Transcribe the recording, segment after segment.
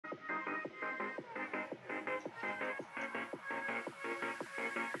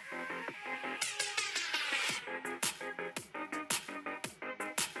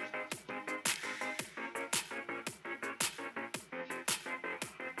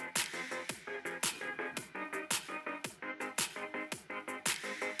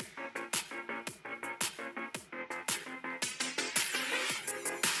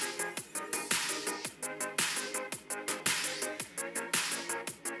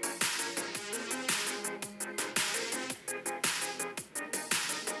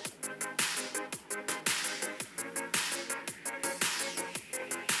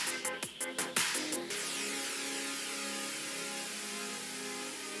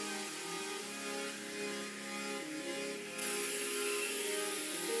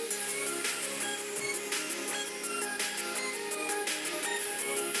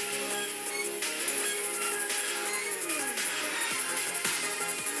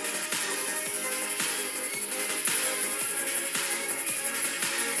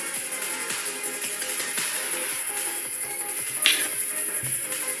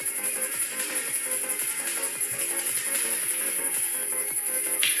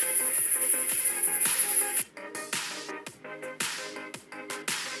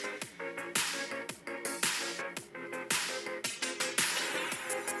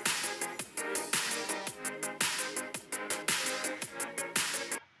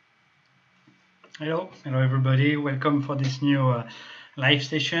Hello everybody. Welcome for this new live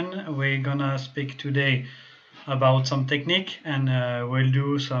session. We're gonna speak today about some technique and we'll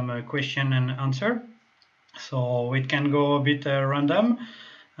do some question and answer. So it can go a bit random.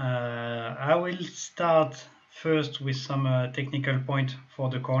 I will start first with some technical point for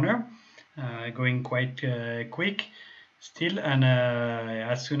the corner, going quite quick still. And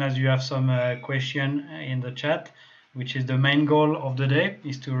as soon as you have some question in the chat, which is the main goal of the day,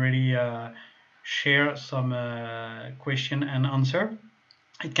 is to really share some question and answer.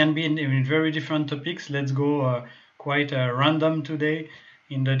 It can be in very different topics. Let's go quite random today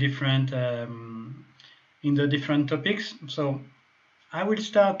in the different topics. So I will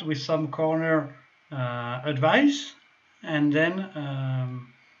start with some corner advice, and then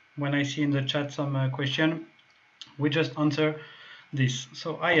when I see in the chat some question, we just answer this.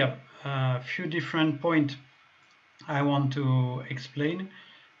 So I have a few different points I want to explain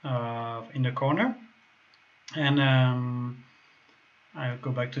in the corner, and I'll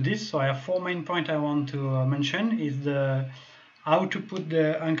go back to this. So I have 4 main points I want to mention. Is the how to put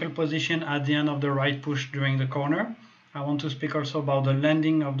the ankle position at the end of the right push during the corner. I want to speak also about the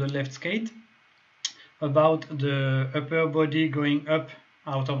landing of the left skate, about the upper body going up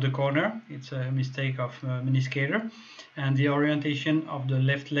out of the corner. It's a mistake of many skater, and the orientation of the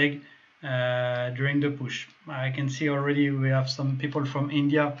left leg during the push. I can see already we have some people from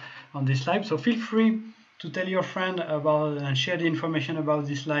India on this live, so feel free to tell your friend about and share the information about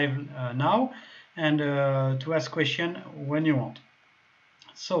this live now, and to ask question when you want.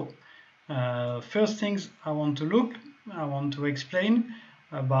 So first things I want to explain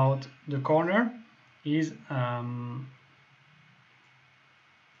about the corner is kind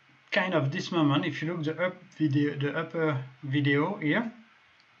of this moment. If you look the upper video here,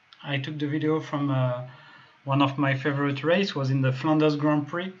 I took the video from one of my favorite race, was in the Flanders Grand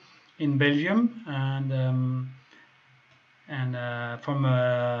Prix in Belgium, and from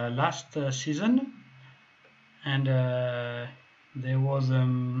last season, and there was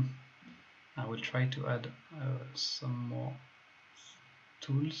I will try to add some more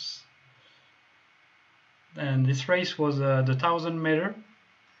tools, and this race was the 1,000-meter,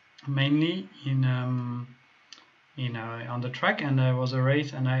 mainly in on the track, and there was a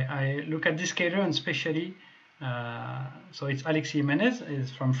race, and I look at this skater, and especially so it's Alexis Jimenez,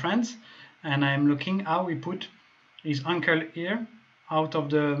 is from France, and I'm looking how he put his ankle here out of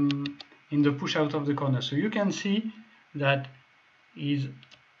the in the push out of the corner. So you can see that his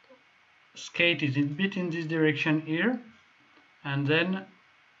skate is a bit in this direction here, and then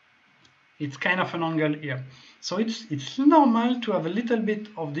it's kind of an angle here. So it's normal to have a little bit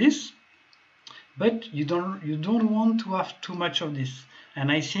of this, but you don't want to have too much of this.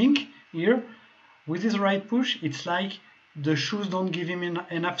 And I think here with this right push, it's like the shoes don't give him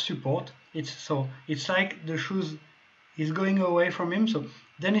enough support. It's like the shoes is going away from him, so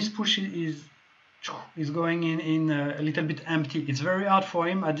then his push is going in a little bit empty. It's very hard for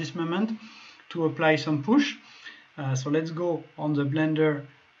him at this moment to apply some push. So let's go on the blender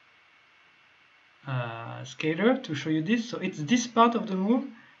skater to show you this. So it's this part of the move.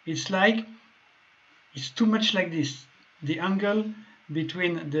 It's like it's too much like this. The angle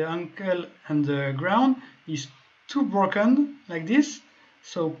between the ankle and the ground is too broken like this.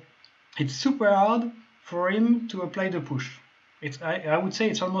 So it's super hard for him to apply the push. I would say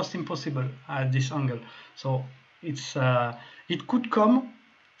it's almost impossible at this angle. So it's it could come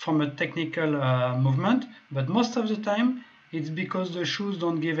from a technical movement, but most of the time it's because the shoes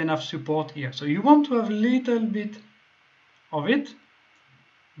don't give enough support here. So you want to have a little bit of it,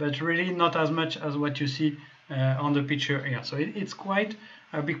 but really not as much as what you see on the picture here. So it's quite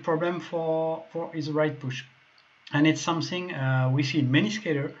a big problem for his right push, and it's something we see in many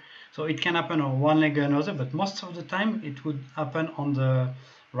skaters. So it can happen on one leg or another, but most of the time it would happen on the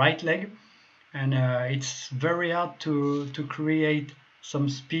right leg, and it's very hard to create some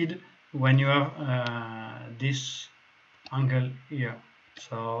speed when you have this angle here.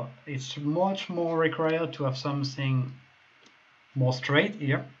 So it's much more required to have something more straight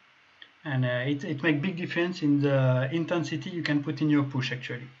here, and it makes big difference in the intensity you can put in your push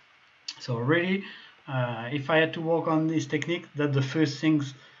actually. So really, if I had to work on this technique, that's the first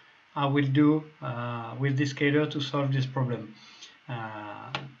things I will do with this skater to solve this problem.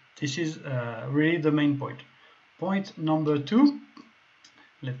 This is really the main point. Point number 2,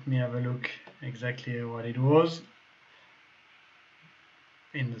 let me have a look exactly what it was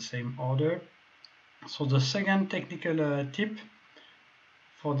in the same order. So the second technical tip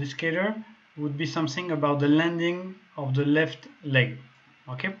for the skater would be something about the landing of the left leg.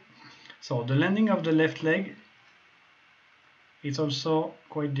 Okay, so the landing of the left leg is also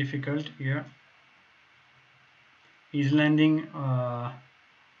quite difficult here. is landing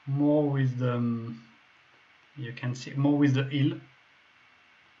more with the, you can see, more with the heel.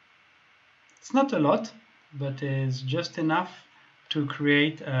 It's not a lot, but it's just enough to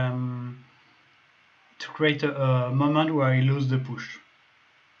create a moment where he loses the push.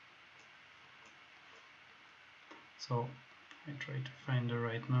 So I try to find the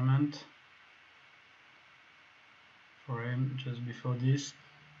right moment for him just before this.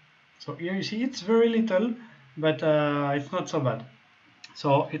 So here you see it's very little, but it's not so bad.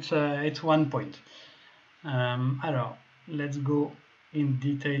 So it's 1 point. Alors, let's go in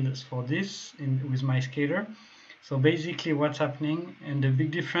details for this with my skater. So basically what's happening, and the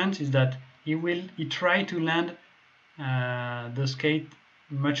big difference is that he try to land the skate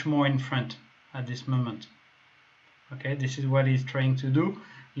much more in front at this moment. Okay, this is what he's trying to do.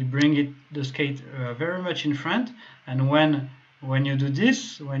 He bring the skate very much in front, and when you do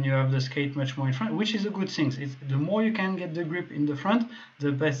this, when you have the skate much more in front, which is a good thing. The more you can get the grip in the front,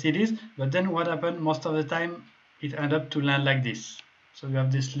 the best it is. But then what happens most of the time, it ends up to land like this. So you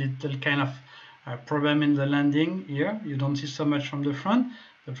have this little kind of problem in the landing here. You don't see so much from the front,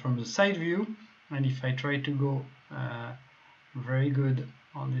 but from the side view, and if I try to go very good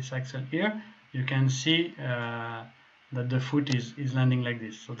on this axle here, you can see that the foot is landing like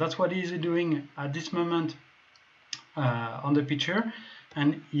this. So that's what he's doing at this moment on the picture,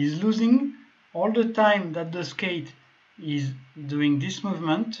 and he's losing all the time that the skate is doing this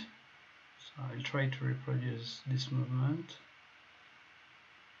movement. So I'll try to reproduce this movement.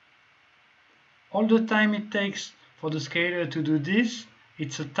 All the time it takes for the skater to do this,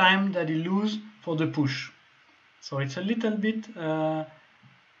 it's a time that he loses for the push. So it's a little bit,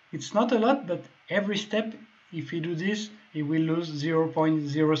 it's not a lot, but every step, if he do this, he will lose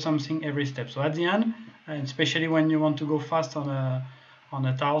 0.0 something every step. So at the end, and especially when you want to go fast on a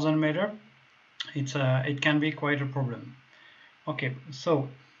 1000 meter, it can be quite a problem. Okay, so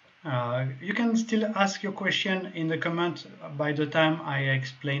you can still ask your question in the comment by the time I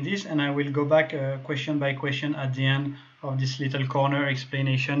explain this, and I will go back question by question at the end of this little corner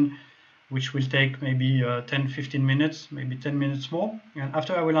explanation, which will take maybe 10-15 minutes, maybe 10 minutes more. And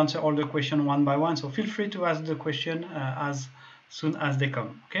after I will answer all the questions one by one, so feel free to ask the question as soon as they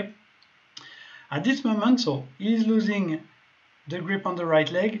come, okay? At this moment, so he's losing the grip on the right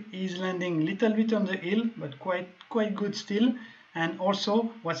leg, he's landing little bit on the heel, but quite good still. And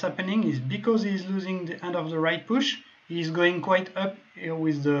also what's happening is because he's losing the end of the right push, he's going quite up here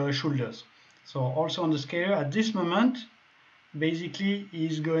with the shoulders. So also on the skater at this moment, basically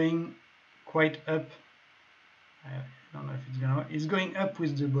he's going quite up. I don't know if it's gonna work. He's going up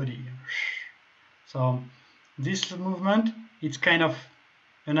with the body. So this movement, it's kind of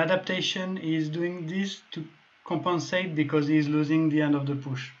an adaptation. He's doing this to compensate because he's losing the end of the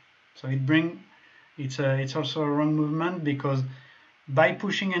push. So it's also a wrong movement, because by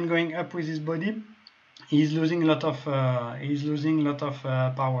pushing and going up with his body, he's losing a lot of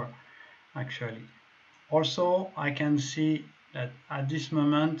power actually. Also, I can see that at this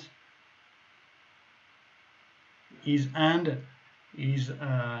moment his hand, his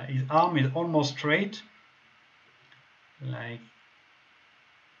arm is almost straight, like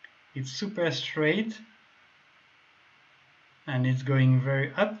it's super straight, and it's going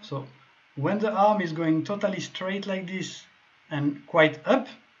very up. So when the arm is going totally straight like this and quite up,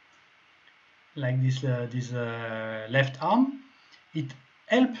 like this left arm, it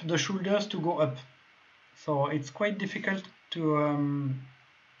helps the shoulders to go up. So it's quite difficult to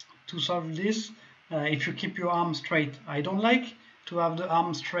solve this if you keep your arm straight. I don't like to have the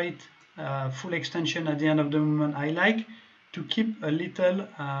arm straight, full extension at the end of the movement. I like to keep a little,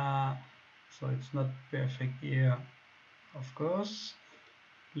 so it's not perfect here, of course.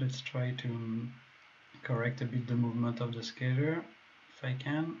 Let's try to correct a bit the movement of the skater, if I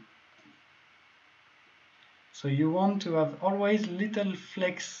can. So you want to have always little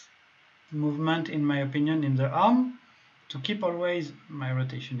flex movement, in my opinion, in the arm, to keep always my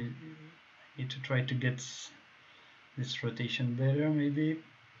rotation. I need to try to get this rotation better, maybe.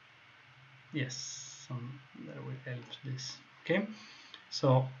 Yes, that will help this. Okay,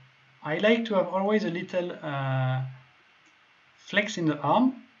 so I like to have always a little flex in the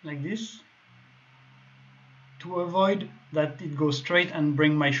arm, like this, to avoid that it goes straight and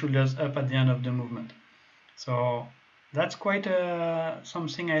bring my shoulders up at the end of the movement. So that's quite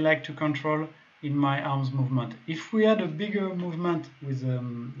something I like to control in my arms movement. If we had a bigger movement with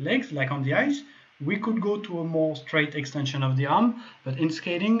legs, like on the ice, we could go to a more straight extension of the arm, but in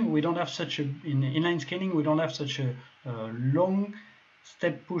skating, we don't have such a, in inline skating, we don't have such a long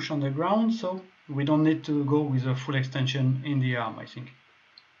step push on the ground, so we don't need to go with a full extension in the arm, I think.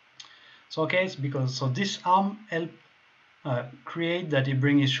 So okay, it's because this arm help create that he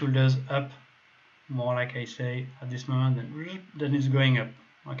bring his shoulders up more, like I say at this moment, then it's going up.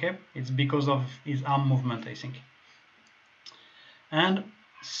 Okay, it's because of his arm movement, I think. And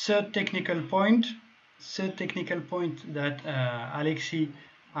third technical point that Alexi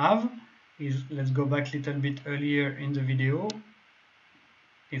have is, let's go back a little bit earlier in the video.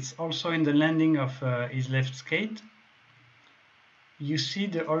 It's also in the landing of his left skate. You see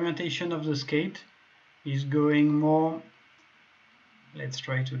the orientation of the skate is going more, let's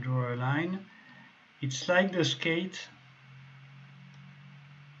try to draw a line. It's like the skate,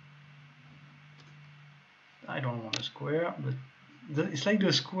 I don't want a square, but it's like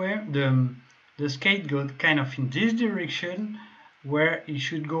the square, the skate goes kind of in this direction, where it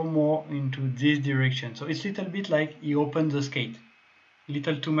should go more into this direction. So it's a little bit like he opened the skate, a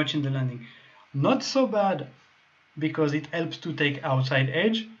little too much in the landing. Not so bad, because it helps to take outside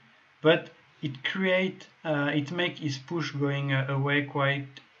edge, but it make his push going away quite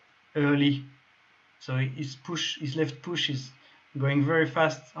early. So his left push is going very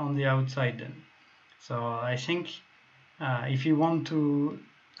fast on the outside then. So I think if you want to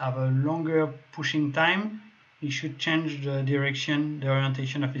have a longer pushing time, he should change the direction, the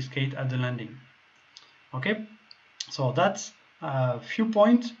orientation of his skate at the landing. Okay, so that's a few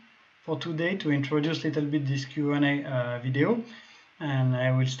points for today to introduce a little bit this Q&A video, and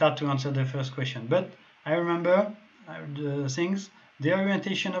I will start to answer the first question. But I remember the things: the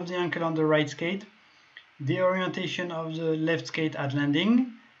orientation of the ankle on the right skate, the orientation of the left skate at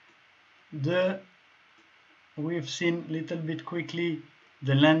landing, we've seen a little bit quickly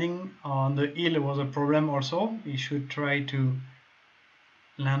the landing on the heel was a problem also. You should try to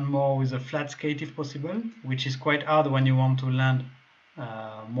land more with a flat skate if possible, which is quite hard when you want to land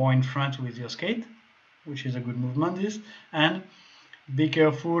more in front with your skate, which is a good movement this. And be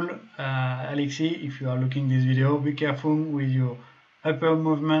careful, Alexi, if you are looking this video, be careful with your upper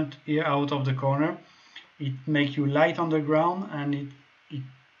movement here out of the corner. It makes you light on the ground, and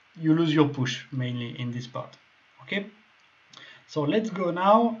you lose your push mainly in this part. Okay, so let's go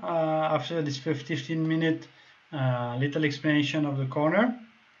now after this 15-minute little explanation of the corner.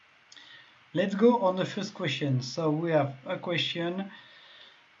 Let's go on the first question. So we have a question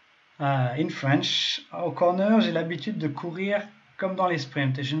in French. Au corner, j'ai l'habitude de courir comme dans les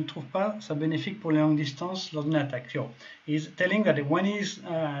sprints et je ne trouve pas ça bénéfique pour les longues distances lors d'une attaque. So he's telling that when he's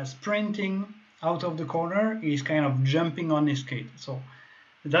sprinting out of the corner, he's kind of jumping on his skate. So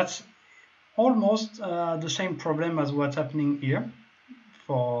that's almost the same problem as what's happening here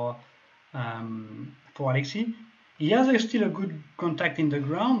for Alexi. He has still a good contact in the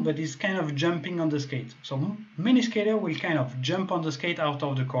ground, but he's kind of jumping on the skate. So many skaters will kind of jump on the skate out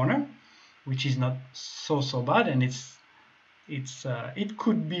of the corner, which is not so bad, and it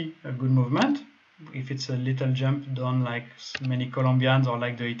could be a good movement if it's a little jump done like many Colombians or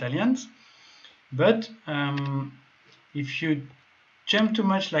like the Italians. But if you jump too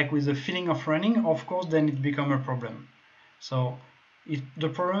much, like with the feeling of running, of course, then it becomes a problem. So the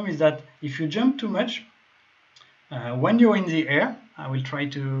problem is that if you jump too much, when you're in the air, I will try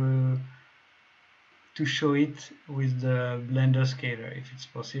to show it with the blender skater if it's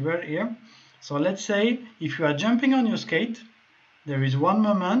possible here. So let's say if you are jumping on your skate, there is one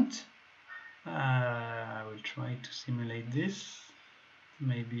moment. I will try to simulate this.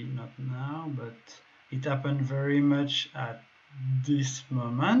 Maybe not now, but it happened very much at this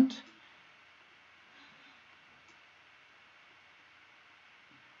moment.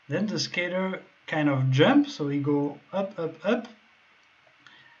 Then the skater kind of jumps, so he go up,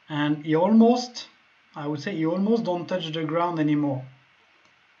 and he almost, I would say, he almost don't touch the ground anymore.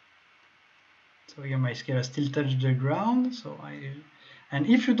 So here my skater still touch the ground. And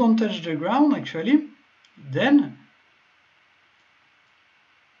if you don't touch the ground, actually, then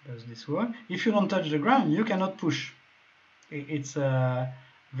does this work? If you don't touch the ground, you cannot push. It's a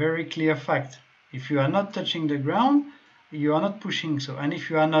very clear fact. If you are not touching the ground, you are not pushing. So, and if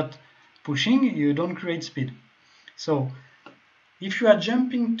you are not pushing, you don't create speed. So if you are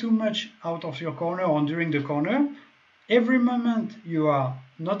jumping too much out of your corner or during the corner, every moment you are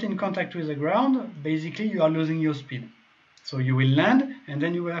not in contact with the ground, basically you are losing your speed. So you will land, and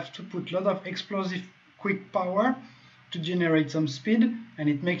then you will have to put a lot of explosive quick power to generate some speed, and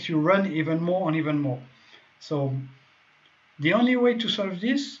it makes you run even more and even more. So the only way to solve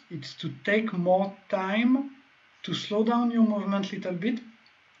this is to take more time, to slow down your movement a little bit,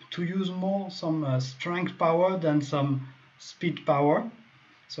 to use more some strength power than some speed power.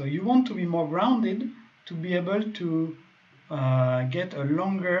 So you want to be more grounded to be able to get a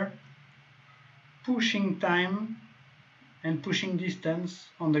longer pushing time and pushing distance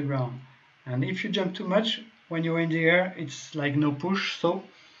on the ground. And if you jump too much, when you're in the air, it's like no push, so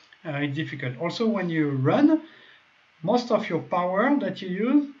it's difficult. Also, when you run, most of your power that you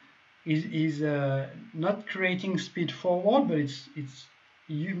use is not creating speed forward, but it's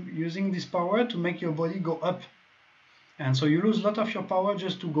you using this power to make your body go up. And so you lose a lot of your power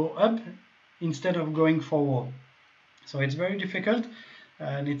just to go up instead of going forward. So it's very difficult,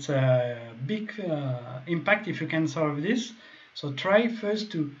 and it's a big impact if you can solve this. So try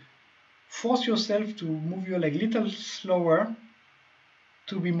first to force yourself to move your leg a little slower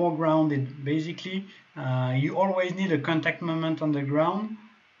to be more grounded. Basically, you always need a contact moment on the ground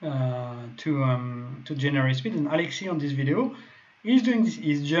to generate speed. And Alexi on this video is doing this.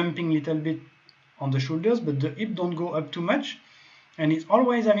 He's jumping a little bit on the shoulders, but the hip don't go up too much, and he's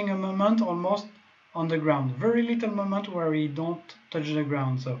always having a moment almost on the ground. Very little moment where he don't touch the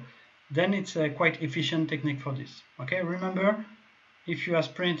ground. So then it's a quite efficient technique for this. Okay, remember, if you are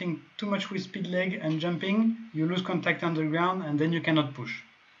sprinting too much with speed leg and jumping, you lose contact on the ground and then you cannot push.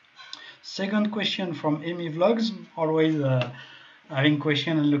 Second question from Amy Vlogs, always having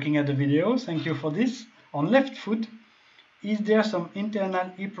question and looking at the video. Thank you for this. On left foot, is there some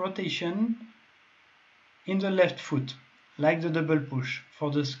internal hip rotation in the left foot, like the double push? For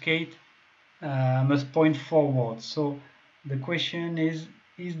the skate must point forward. So the question is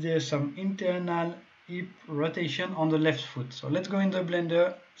there some internal hip rotation on the left foot? So let's go in the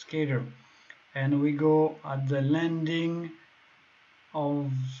blender skater, and we go at the landing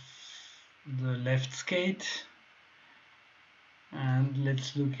of the left skate, and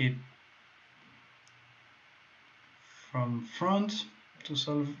let's look it from front to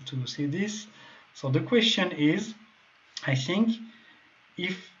see this. So the question is, I think,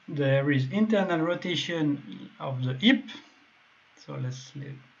 if there is internal rotation of the hip.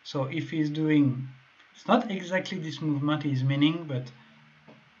 So if he's doing, it's not exactly this movement he's meaning, but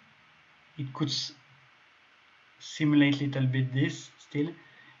it could simulate a little bit this still.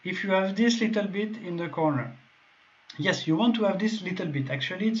 If you have this little bit in the corner, yes, you want to have this little bit.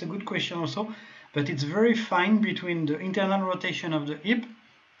 Actually, it's a good question also, but it's very fine between the internal rotation of the hip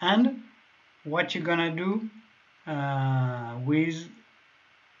and what you're gonna do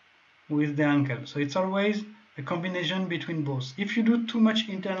with the ankle. So it's always a combination between both. If you do too much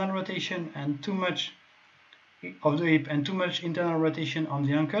internal rotation and too much of the hip and too much internal rotation on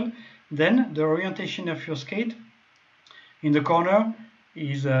the ankle, then the orientation of your skate in the corner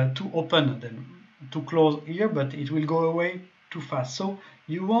is too open, then too close here, but it will go away too fast. So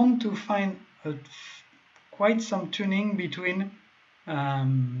you want to find quite some tuning between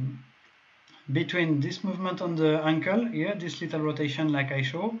this movement on the ankle here, this little rotation like I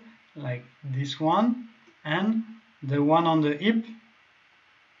show, like this one, and the one on the hip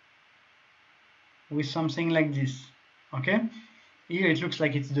with something like this. Okay, here it looks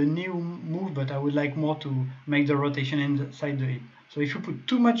like it's the new move, but I would like more to make the rotation inside the hip. So if you put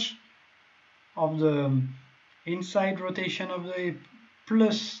too much of the inside rotation of the hip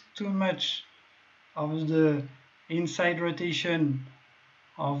plus too much of the inside rotation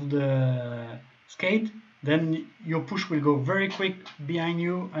of the skate, then your push will go very quick behind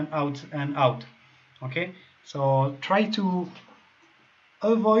you and out. Okay, so try to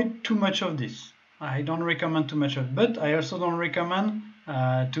avoid too much of this. I don't recommend too much of it, but I also don't recommend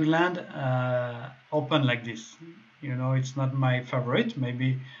to land open like this. You know, it's not my favorite.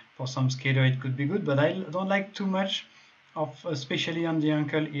 Maybe for some skater it could be good, but I don't like too much of, especially on the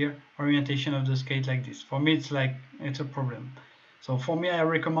ankle here, orientation of the skate like this. For me, it's like, it's a problem. So for me, I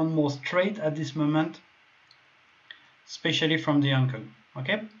recommend more straight at this moment, especially from the ankle.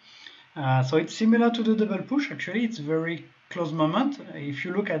 Okay, so it's similar to the double push. Actually, it's very close moment. If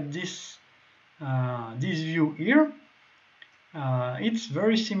you look at this view here, it's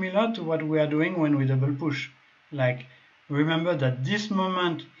very similar to what we are doing when we double push. Like, remember that this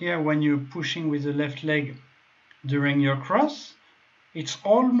moment here, when you're pushing with the left leg during your cross, it's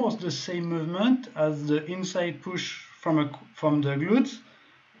almost the same movement as the inside push from the glutes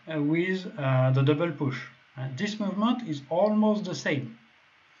with the double push. This movement is almost the same.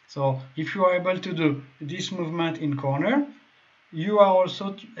 So if you are able to do this movement in corner, you are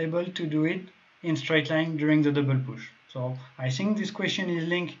also able to do it in straight line during the double push. So I think this question is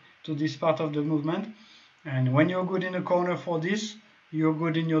linked to this part of the movement. And when you're good in the corner for this, you're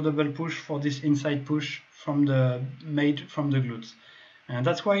good in your double push for this inside push made from the glutes. And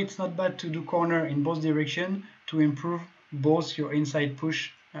that's why it's not bad to do corner in both directions to improve both your inside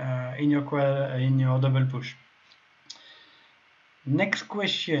push in your double push. Next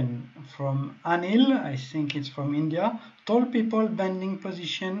question from Anil, I think it's from India. Tall people bending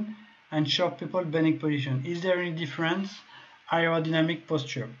position and short people bending position. Is there any difference? Aerodynamic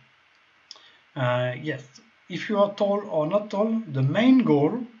posture. Yes, if you are tall or not tall, the main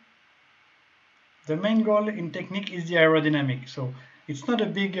goal in technique is the aerodynamic. So it's not a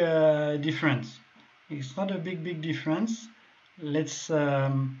big difference. It's not a big difference. Let's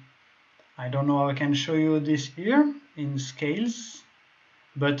I don't know how I can show you this here in scales,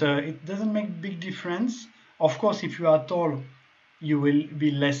 but it doesn't make big difference. Of course, if you are tall, you will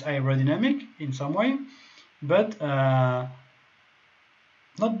be less aerodynamic in some way, but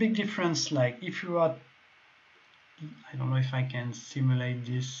not big difference. Like if you are, I don't know if I can simulate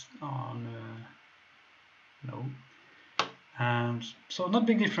this on no. So not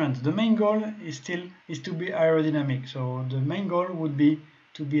big difference. The main goal is still to be aerodynamic. So the main goal would be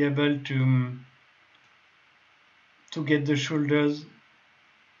to be able to get the shoulders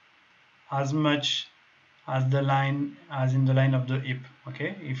as much as in the line of the hip.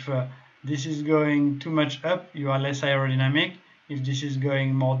 Okay, if this is going too much up, you are less aerodynamic. If this is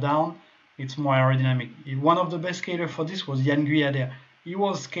going more down, it's more aerodynamic. One of the best skaters for this was Yann Guyader. He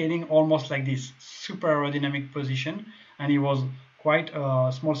was skating almost like this, super aerodynamic position, and he was quite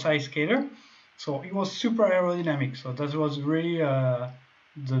a small size skater, so he was super aerodynamic. So that was really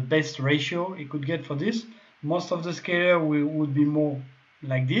the best ratio he could get for this. Most of the skater would be more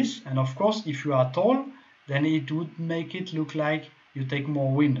like this, and of course if you are tall, then it would make it look like you take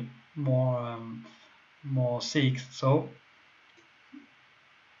more wind, more CX. So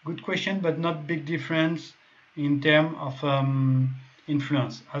good question, but not big difference in terms of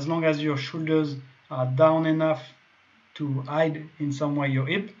influence. As long as your shoulders are down enough to hide in some way your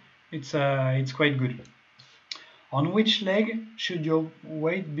hip, it's quite good. On which leg should your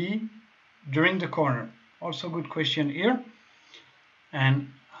weight be during the corner? Also good question here. And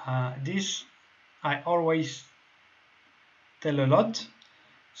this I always tell a lot.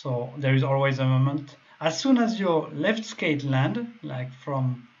 So there is always a moment. As soon as your left skate land, like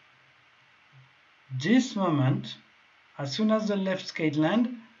from this moment, as soon as the left skate land,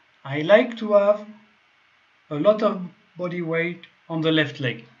 I like to have a lot of body weight on the left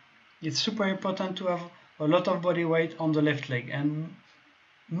leg. It's super important to have a lot of body weight on the left leg, and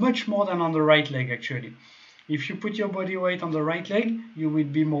much more than on the right leg actually. If you put your body weight on the right leg, you will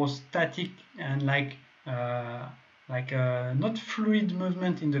be more static and like not fluid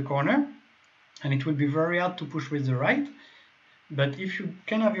movement in the corner, and it will be very hard to push with the right. But if you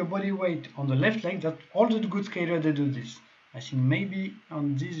can have your body weight on the left leg, that all the good skaters they do this. I think maybe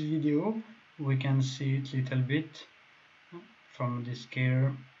on this video we can see it a little bit from this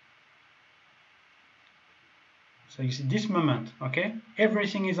skater. So you see this moment, okay?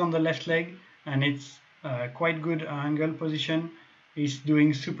 Everything is on the left leg, and it's quite good angle position. He's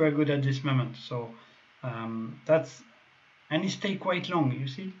doing super good at this moment. So and he stay quite long. You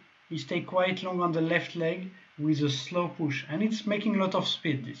see, he stay quite long on the left leg with a slow push, and it's making a lot of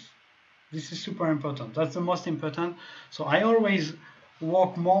speed. This is super important. That's the most important. So I always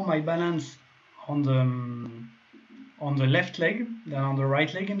work more my balance on the left leg than on the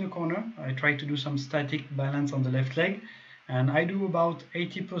right leg in the corner. I try to do some static balance on the left leg, and I do about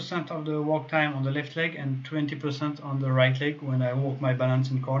 80% of the work time on the left leg and 20% on the right leg when I work my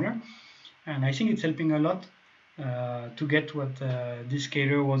balance in corner. And I think it's helping a lot to get what this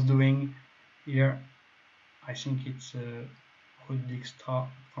skater was doing here. I think it's Ruud Dijkstra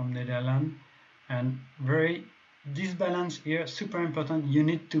from Netherlands, and this balance here super important. You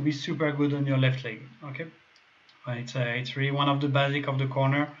need to be super good on your left leg. Okay, it's really one of the basic of the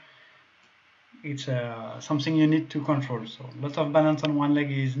corner. It's something you need to control. So a lot of balance on one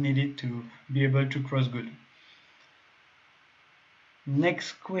leg is needed to be able to cross good.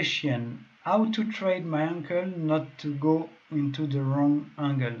 Next question: how to train my ankle not to go into the wrong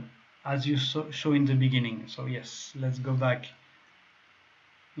angle, as you show in the beginning. So yes, let's go back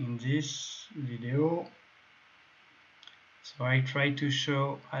in this video. So I try to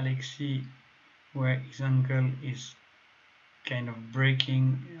show Alexi where his ankle is kind of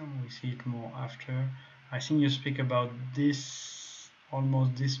breaking. We see it more after. I think you speak about this,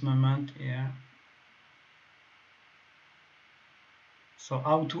 almost this moment here. So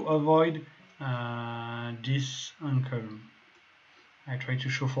how to avoid this ankle. I try to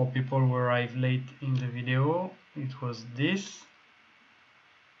show for people who arrive late in the video. It was this.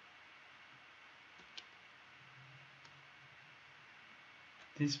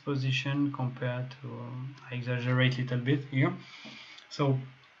 This position compared to, I exaggerate a little bit here. So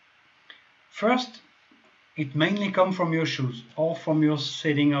first, it mainly comes from your shoes or from your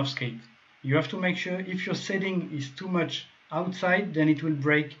setting of skate. You have to make sure if your setting is too much outside, then it will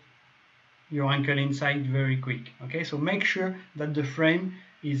break your ankle inside very quick. Okay, so make sure that the frame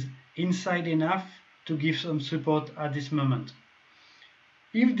is inside enough to give some support at this moment.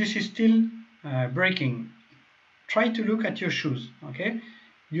 If this is still braking, try to look at your shoes. Okay,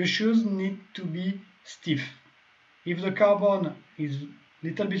 your shoes need to be stiff. If the carbon is a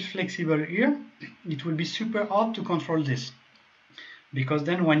little bit flexible here, it will be super hard to control this, because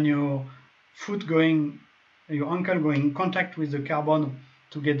then when your ankle going in contact with the carbon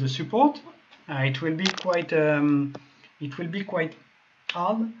to get the support, it will be quite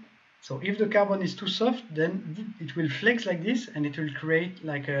hard. So if the carbon is too soft, then it will flex like this, and it will create,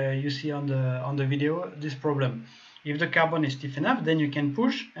 like you see on the video, this problem. If the carbon is stiff enough, then you can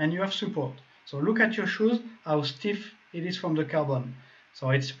push and you have support. So look at your shoes, how stiff it is from the carbon. So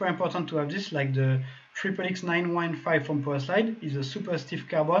it's super important to have this, like the XXX915 from PowerSlide is a super stiff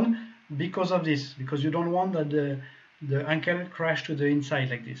carbon because of this, because you don't want that the ankle crash to the inside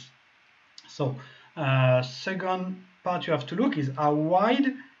like this. So second part you have to look is how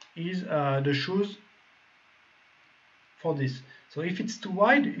wide is the shoes for this. So if it's too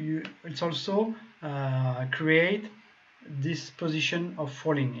wide, it's also create this position of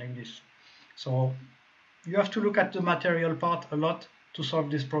falling like this. So you have to look at the material part a lot to solve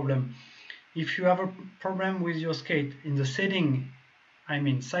this problem. If you have a problem with your skate in the setting, I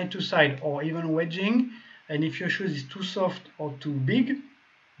mean side to side or even wedging, and if your shoes is too soft or too big,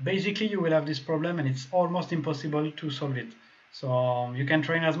 basically you will have this problem, and it's almost impossible to solve it. So you can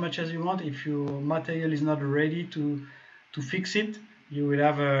train as much as you want. If your material is not ready to fix it, you will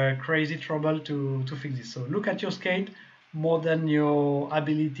have a crazy trouble to fix this. So look at your skate more than your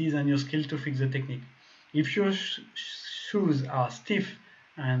abilities and your skill to fix the technique. If your shoes are stiff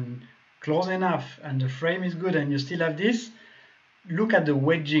and close enough and the frame is good and you still have this, look at the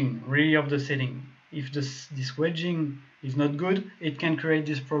wedging really of the setting. If this wedging is not good, it can create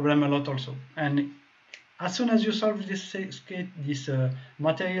this problem a lot also. And as soon as you solve this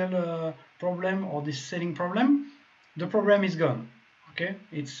material problem or this setting problem, the problem is gone. Okay,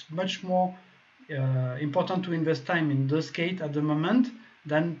 it's much more important to invest time in the skate at the moment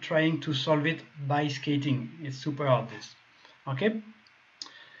than trying to solve it by skating. It's super hard this. Okay.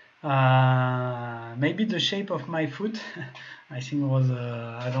 Maybe the shape of my foot I think was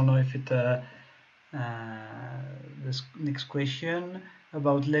I don't know if it this next question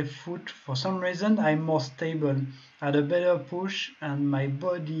about left foot. For some reason I'm more stable, had a better push and my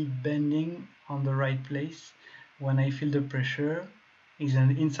body bending on the right place when I feel the pressure is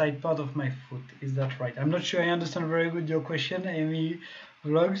an inside part of my foot. Is that right? I'm not sure I understand very good your question, Amy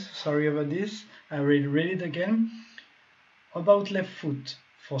Vlogs. Sorry about this. I will read it again. About left foot,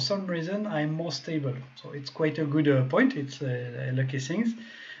 for some reason I'm more stable. So it's quite a good point. It's a lucky thing.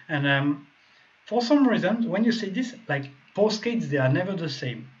 And for some reason, when you say this, like both skates, they are never the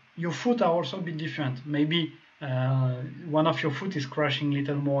same. Your foot are also a bit different. Maybe one of your foot is crashing a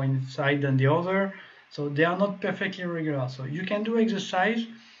little more inside than the other. So they are not perfectly regular. So you can do exercise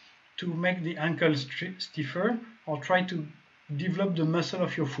to make the ankle stiffer, or try to develop the muscle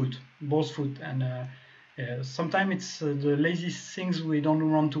of your foot, both foot. And sometimes it's the lazy things we don't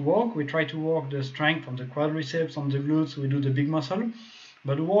want to work. We try to work the strength on the quadriceps, on the glutes, we do the big muscle.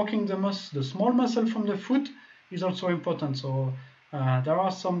 But working the small muscle from the foot is also important. So there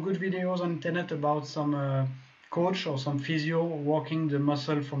are some good videos on internet about some coach or some physio working the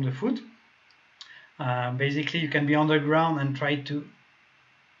muscle from the foot. Basically, you can be on the ground and try to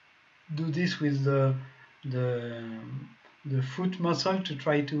do this with the foot muscle to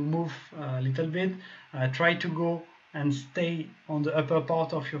try to move a little bit. Try to go and stay on the upper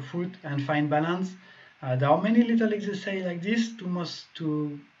part of your foot and find balance. There are many little exercises like this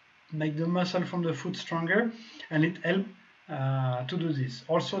to make the muscle from the foot stronger, and it helps to do this.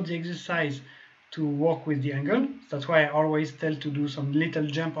 Also, the exercise to work with the angle. That's why I always tell to do some little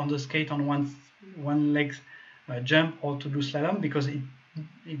jump on the skate on one leg jump, or to do slalom, because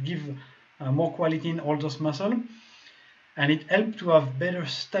it gives more quality in all those muscles, and it helps to have better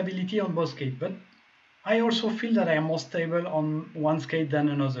stability on both skates. But I also feel that I am more stable on one skate than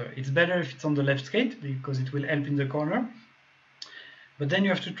another. It's better if it's on the left skate because it will help in the corner. But then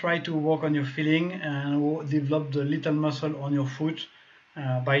you have to try to work on your feeling and develop the little muscle on your foot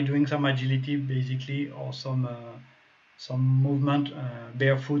by doing some agility, basically, or some movement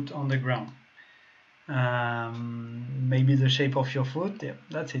barefoot on the ground. Maybe the shape of your foot. Yeah,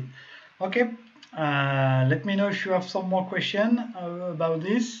 that's it. Okay. Let me know if you have some more questions about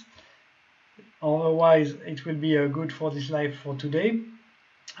this. Otherwise, it will be good for this live for today.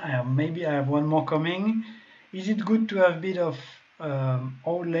 Maybe I have one more coming. Is it good to have a bit of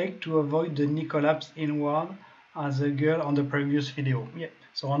whole leg to avoid the knee collapse inward as a girl on the previous video? Yeah.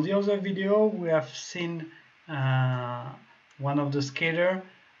 So on the other video, we have seen one of the skater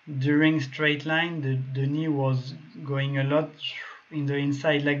during straight line, the knee was going a lot in the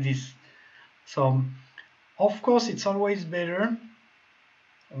inside like this. So of course it's always better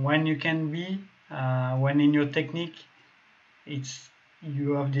when you can be when in your technique it's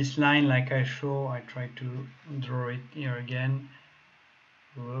you have this line like I try to draw it here again.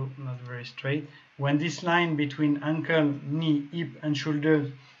 Well, not very straight. When this line between ankle, knee, hip and shoulder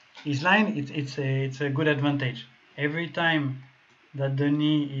is line, it's a good advantage. Every time that the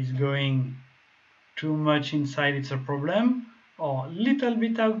knee is going too much inside, it's a problem, or little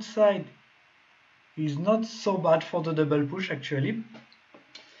bit outside is not so bad for the double push actually.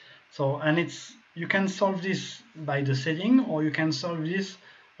 So, and it's you can solve this by the setting, or you can solve this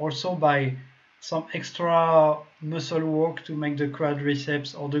also by some extra muscle work to make the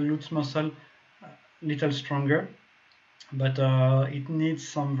quadriceps or the glutes muscle a little stronger. But it needs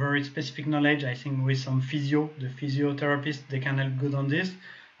some very specific knowledge. I think with some the physiotherapists, they can help good on this,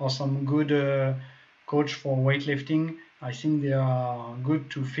 or some good coach for weightlifting. I think they are good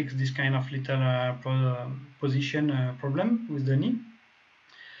to fix this kind of little position problem with the knee.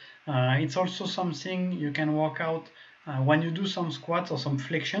 It's also something you can work out when you do some squats or some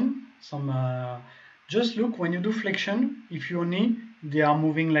flexion. Just look when you do flexion, if your knee they are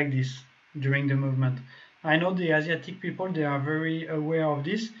moving like this during the movement. I know the Asiatic people, they are very aware of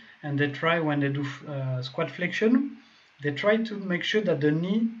this, and they try when they do squat flexion, they try to make sure that the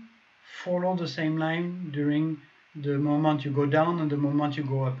knee follow the same line during the moment you go down and the moment you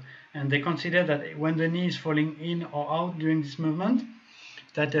go up. And they consider that when the knee is falling in or out during this movement,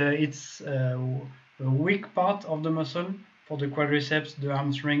 that it's a weak part of the muscle for the quadriceps, the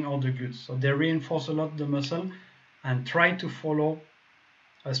hamstring or the glutes. So they reinforce a lot the muscle and try to follow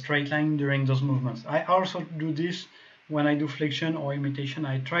a straight line during those movements. I also do this when I do flexion or imitation.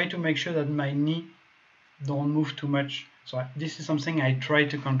 I try to make sure that my knee don't move too much. So this is something I try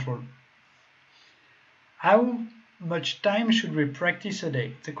to control. How much time should we practice a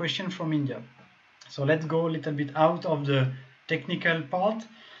day? It's a question from India. So let's go a little bit out of the technical part.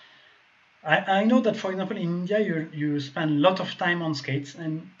 I know that, for example, in India you spend a lot of time on skates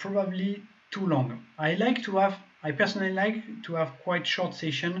and probably too long. I personally like to have quite short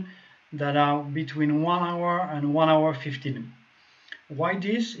sessions that are between 1 hour and 1 hour 15. Why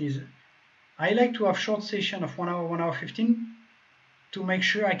this is, I like to have short session of 1 hour, 1 hour 15 to make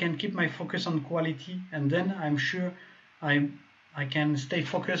sure I can keep my focus on quality, and then I'm sure I can stay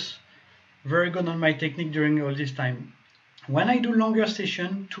focused very good on my technique during all this time. When I do longer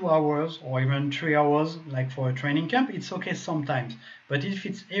session, 2 hours or even 3 hours, like for a training camp, it's okay sometimes. But if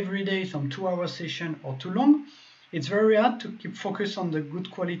it's every day, some 2-hour session or too long, it's very hard to keep focus on the good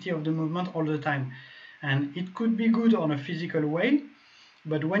quality of the movement all the time. And it could be good on a physical way,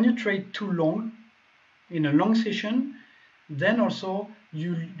 but when you train too long, in a long session, then also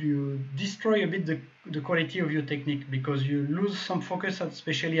you destroy a bit the quality of your technique, because you lose some focus,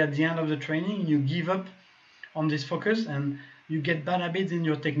 especially at the end of the training. You give up on this focus and you get bad habits in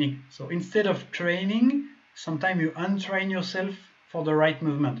your technique. So instead of training, sometimes you untrain yourself for the right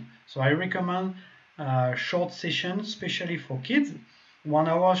movement. So I recommend short sessions, especially for kids. 1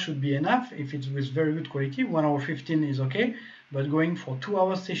 hour should be enough if it's with very good quality. 1 hour 15 is okay, but going for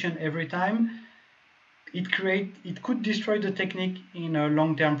 2-hour session every time, it could destroy the technique in a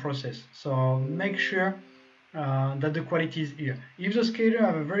long-term process. So make sure that the quality is here. If the skater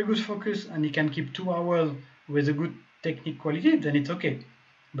have a very good focus and he can keep 2 hours with a good technique quality, then it's okay.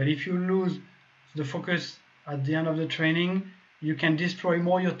 But if you lose the focus at the end of the training, you can destroy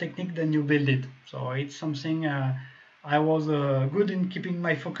more your technique than you build it. So it's something I was good in keeping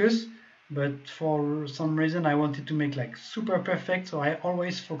my focus, but for some reason I wanted to make like super perfect, so I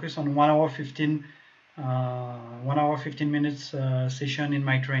always focus on 1 hour 15 minutes session in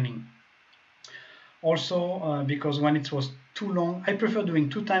my training. Also, because when it was too long, I prefer doing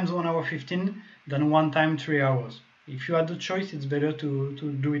 2 times 1 hour 15 than 1 time 3 hours. If you had the choice, it's better to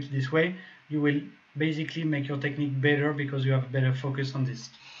do it this way. You will basically make your technique better because you have better focus on this.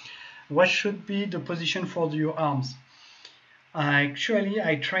 What should be the position for your arms? Actually,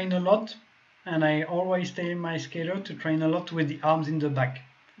 I train a lot, and I always tell my skater to train a lot with the arms in the back.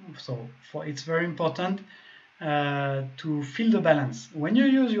 So it's very important to feel the balance. When you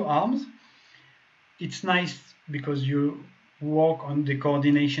use your arms, it's nice because you work on the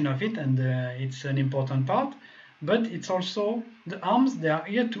coordination of it, and it's an important part. But it's also the arms, they are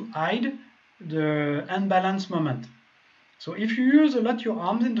here to hide the unbalanced moment. So if you use a lot your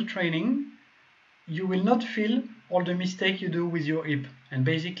arms in the training, you will not feel all the mistake you do with your hip, and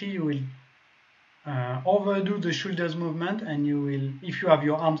basically you will overdo the shoulders movement, and you will, if you have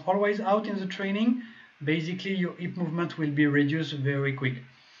your arms always out in the training, basically your hip movement will be reduced very quick.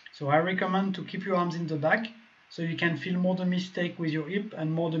 So I recommend to keep your arms in the back so you can feel more the mistake with your hip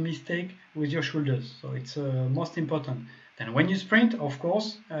and more the mistake with your shoulders. So it's most important. Then when you sprint, of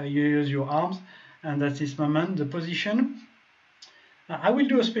course, you use your arms, and at this moment the position. I will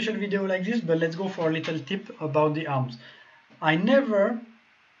do a special video like this, but let's go for a little tip about the arms. I never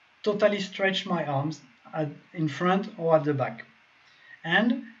totally stretch my arms in front or at the back,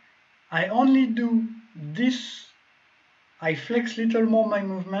 and I only do this. I flex little more my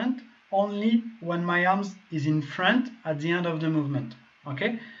movement only when my arms is in front at the end of the movement.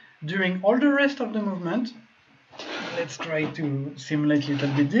 Okay, during all the rest of the movement, let's try to simulate a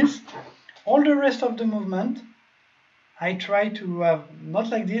little bit this. All the rest of the movement, I try to have not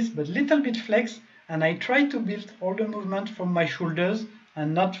like this, but little bit flex, and I try to build all the movement from my shoulders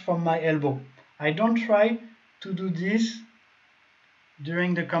and not from my elbow. I don't try to do this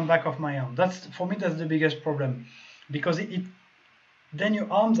during the comeback of my arm. For me, that's the biggest problem, because then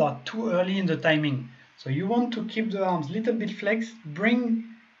your arms are too early in the timing. So you want to keep the arms little bit flexed,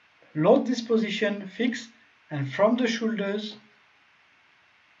 load this position, fix, and from the shoulders,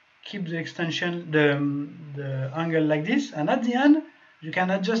 keep the extension, the angle like this, and at the end, you can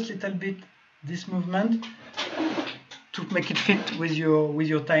adjust little bit this movement to make it fit with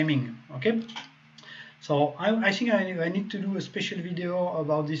your timing. Okay. So I think I need to do a special video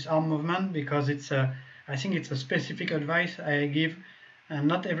about this arm movement, because I think it's a specific advice I give, and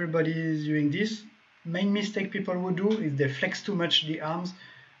not everybody is doing this. Main mistake people would do is they flex too much the arms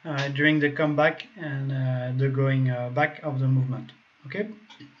during the comeback and the going back of the movement. Okay.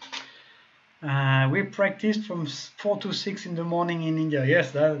 We practiced from 4 to 6 in the morning in India.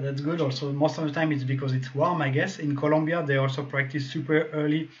 Yes, that's good. Also, most of the time it's because it's warm, I guess. In Colombia, they also practice super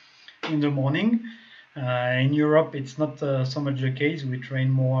early in the morning. In Europe, it's not so much the case. We train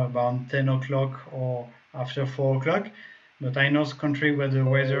more about 10 o'clock or after 4 o'clock. But I know country where the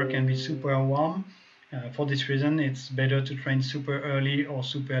weather can be super warm. For this reason, it's better to train super early or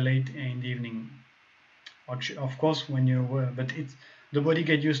super late in the evening. Of course, the body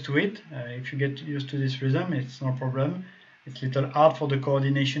gets used to it. If you get used to this rhythm, it's no problem. It's a little hard for the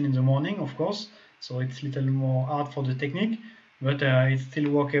coordination in the morning, of course. So it's a little more hard for the technique, but it's still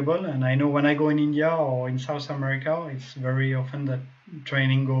workable. And I know when I go in India or in South America, it's very often that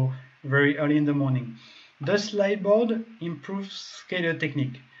training go very early in the morning. The slide board improves skater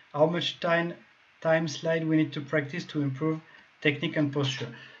technique. How much time slide we need to practice to improve technique and posture.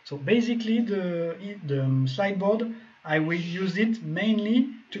 So basically the slide board, I will use it mainly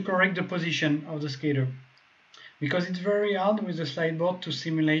to correct the position of the skater, because it's very hard with the slide board to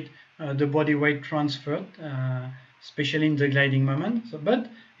simulate the body weight transfer, especially in the gliding moment.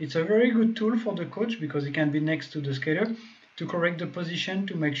 But it's a very good tool for the coach, because he can be next to the skater to correct the position,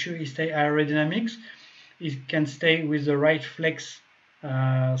 to make sure he stays aerodynamics. He can stay with the right flex,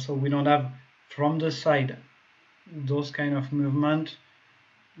 so we don't have from the side those kind of movement.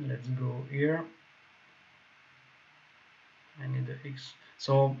 Let's go here. I need the X.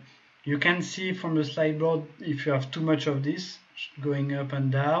 So you can see from the slide board if you have too much of this going up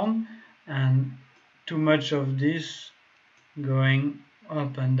and down, and too much of this going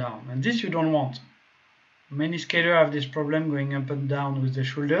up and down, and this you don't want. Many skaters have this problem going up and down with the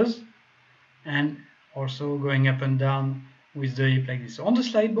shoulders, and also going up and down with the hip like this. So on the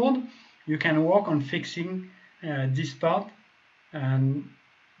slide board, you can work on fixing this part, and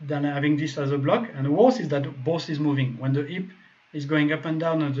then having this as a block. And worse is that both is moving. When the hip is going up and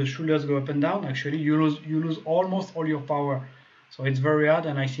down and the shoulders go up and down, actually you lose almost all your power. So it's very hard,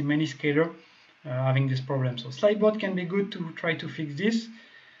 and I see many skaters having this problem. So slide board can be good to try to fix this.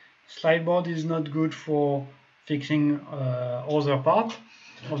 Slide board is not good for fixing other part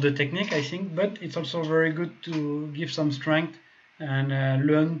of the technique, I think, but it's also very good to give some strength and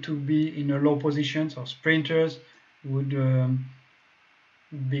learn to be in a low position. So sprinters would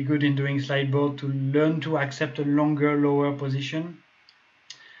be good in doing slide board to learn to accept a longer, lower position.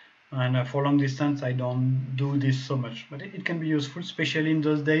 And for long distance, I don't do this so much, but it can be useful, especially in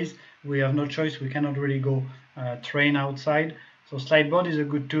those days we have no choice. We cannot really go train outside. So slide board is a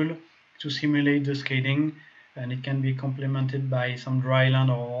good tool to simulate the skating, and it can be complemented by some dry land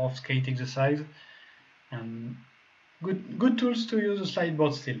or off skate exercise. And good tools to use a slide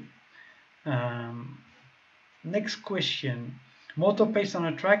board still. Next question. Motor pace on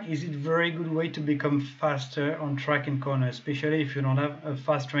a track, is it a very good way to become faster on track and corner, especially if you don't have a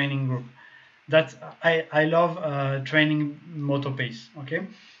fast training group? I love training motor pace. Okay,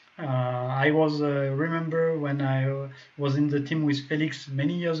 I was remember when I was in the team with Felix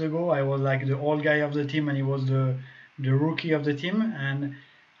many years ago. I was like the old guy of the team, and he was the rookie of the team. And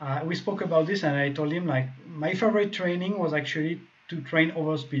we spoke about this, and I told him like my favorite training was actually to train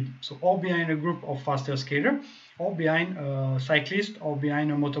over speed. So or behind a group of faster skater, or behind a cyclist, or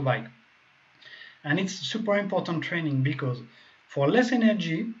behind a motorbike. And it's super important training because for less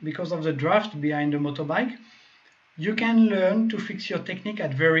energy, because of the draft behind the motorbike, you can learn to fix your technique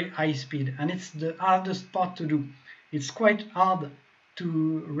at very high speed, and it's the hardest part to do. It's quite hard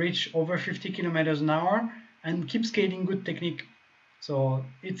to reach over 50 kilometers an hour and keep skating good technique. So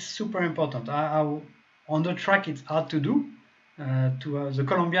it's super important. On the track, it's hard to do. The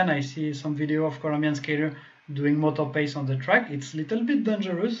Colombian, I see some video of Colombian skater doing motor pace on the track. It's a little bit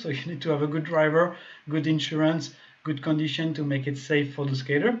dangerous, so you need to have a good driver, good insurance, good condition to make it safe for the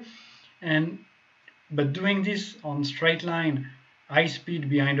skater. But doing this on straight line, high speed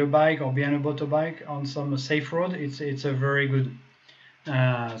behind a bike or behind a motorbike on some safe road, it's a very good.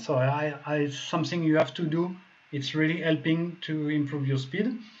 So it's something you have to do. It's really helping to improve your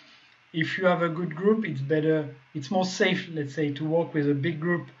speed. If you have a good group, it's better. It's more safe, let's say, to work with a big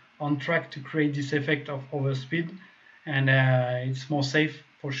group on track to create this effect of overspeed, and it's more safe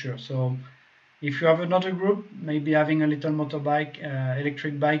for sure. So if you have another group, maybe having a little motorbike,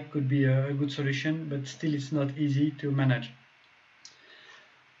 electric bike could be a good solution, but still it's not easy to manage.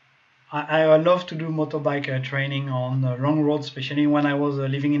 I love to do motorbike training on long roads, especially when I was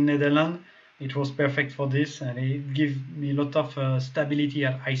living in Netherlands. It was perfect for this, and it gives me a lot of stability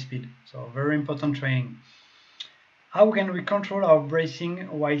at high speed. So very important training. How can we control our bracing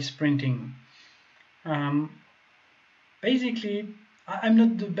while sprinting? Basically, I'm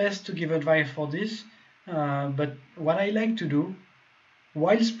not the best to give advice for this, but what I like to do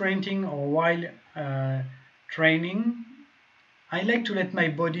while sprinting or while training, I like to let my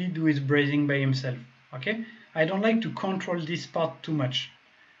body do its bracing by himself. Okay, I don't like to control this part too much.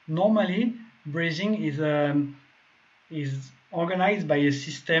 Normally, bracing is organized by a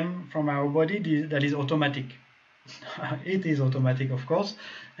system from our body that is automatic. It is automatic, of course,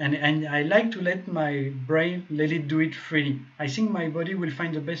 and I like to let my brain let it do it freely. I think my body will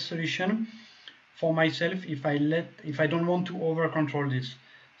find the best solution for myself if I don't want to over control this.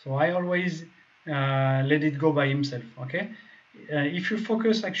 So I always let it go by himself. Okay, if you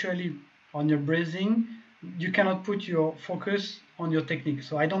focus actually on your breathing, you cannot put your focus on your technique.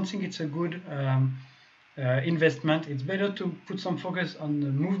 So I don't think it's a good investment. It's better to put some focus on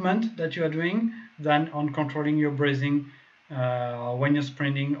the movement that you are doing than on controlling your breathing when you're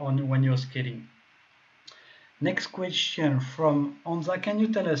sprinting or when you're skating. Next question from Onza. Can you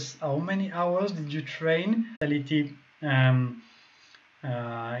tell us how many hours did you train? The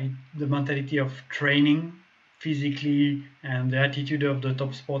mentality of training physically and the attitude of the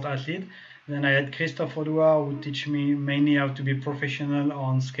top sport athlete. Then I had Christophe Audouard, who teach me mainly how to be professional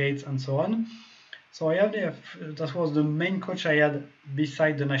on skates and so on. So that was the main coach I had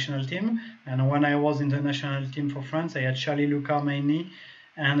beside the national team. And when I was in the national team for France, I had Charlie Lucas mainly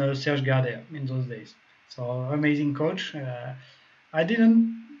and Serge Gardet in those days. So amazing coach. I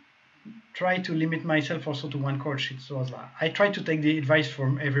didn't try to limit myself also to one coach. I tried to take the advice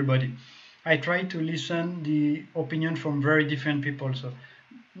from everybody. I tried to listen the opinion from very different people. So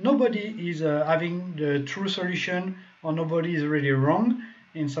nobody is having the true solution, or nobody is really wrong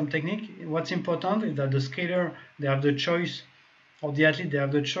in some technique. What's important is that the skater, they have the choice, or the athlete, they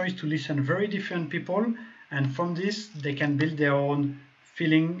have the choice to listen very different people, and from this they can build their own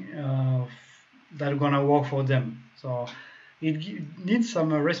feeling that are gonna work for them. So it needs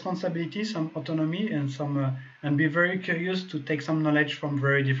some responsibility, some autonomy, and be very curious to take some knowledge from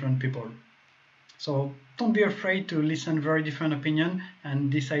very different people. So don't be afraid to listen very different opinion and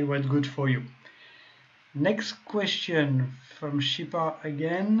decide what's good for you. Next question from Shilpa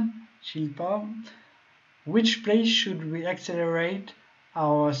again. Shilpa, which place should we accelerate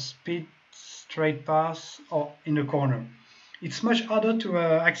our speed straight pass or in the corner? It's much harder to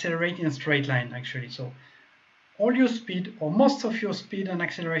accelerate in a straight line actually. So all your speed, or most of your speed and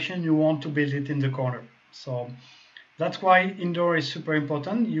acceleration, you want to build it in the corner. So that's why indoor is super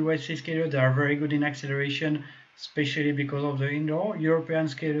important. USA skaters, they are very good in acceleration, especially because of the indoor. European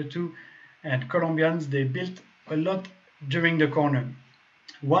skaters too, and Colombians, they built a lot during the corner.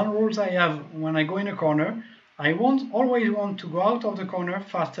 One rule I have when I go in a corner, I always want to go out of the corner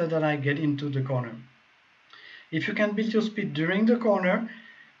faster than I get into the corner. If you can build your speed during the corner,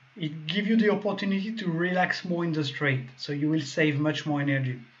 it gives you the opportunity to relax more in the straight, so you will save much more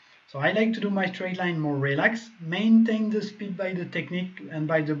energy. So I like to do my straight line more relaxed, maintain the speed by the technique and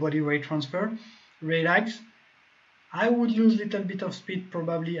by the body weight transfer, relax. I would lose a little bit of speed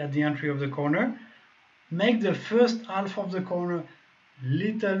probably at the entry of the corner, make the first half of the corner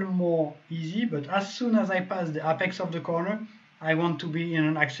little more easy, but as soon as I pass the apex of the corner, I want to be in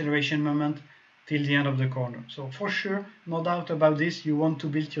an acceleration moment till the end of the corner. So for sure, no doubt about this, you want to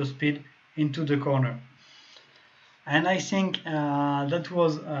build your speed into the corner. And I think that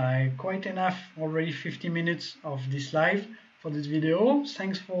was quite enough, already 50 minutes of this live for this video.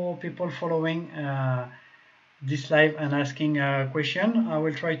 Thanks for people following this live and asking a question. I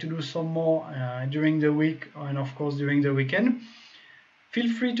will try to do some more during the week and of course during the weekend.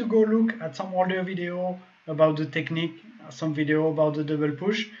 Feel free to go look at some older video about the technique, some video about the double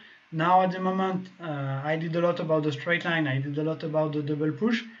push. Now at the moment I did a lot about the straight line, I did a lot about the double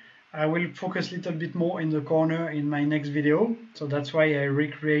push. I will focus a little bit more in the corner in my next video, so that's why I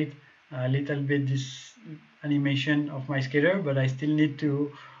recreate a little bit this animation of my skater, but I still need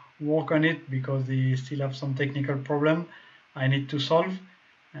to work on it because they still have some technical problem I need to solve.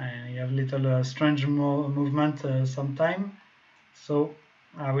 I have little strange movement sometime, so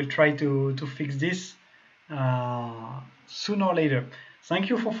I will try to fix this sooner or later. Thank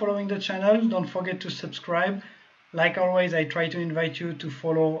you for following the channel. Don't forget to subscribe. Like always, I try to invite you to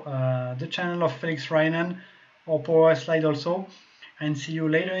follow the channel of Felix Reinen or Power Slide also, and see you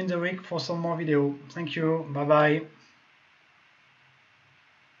later in the week for some more video. Thank you. Bye bye.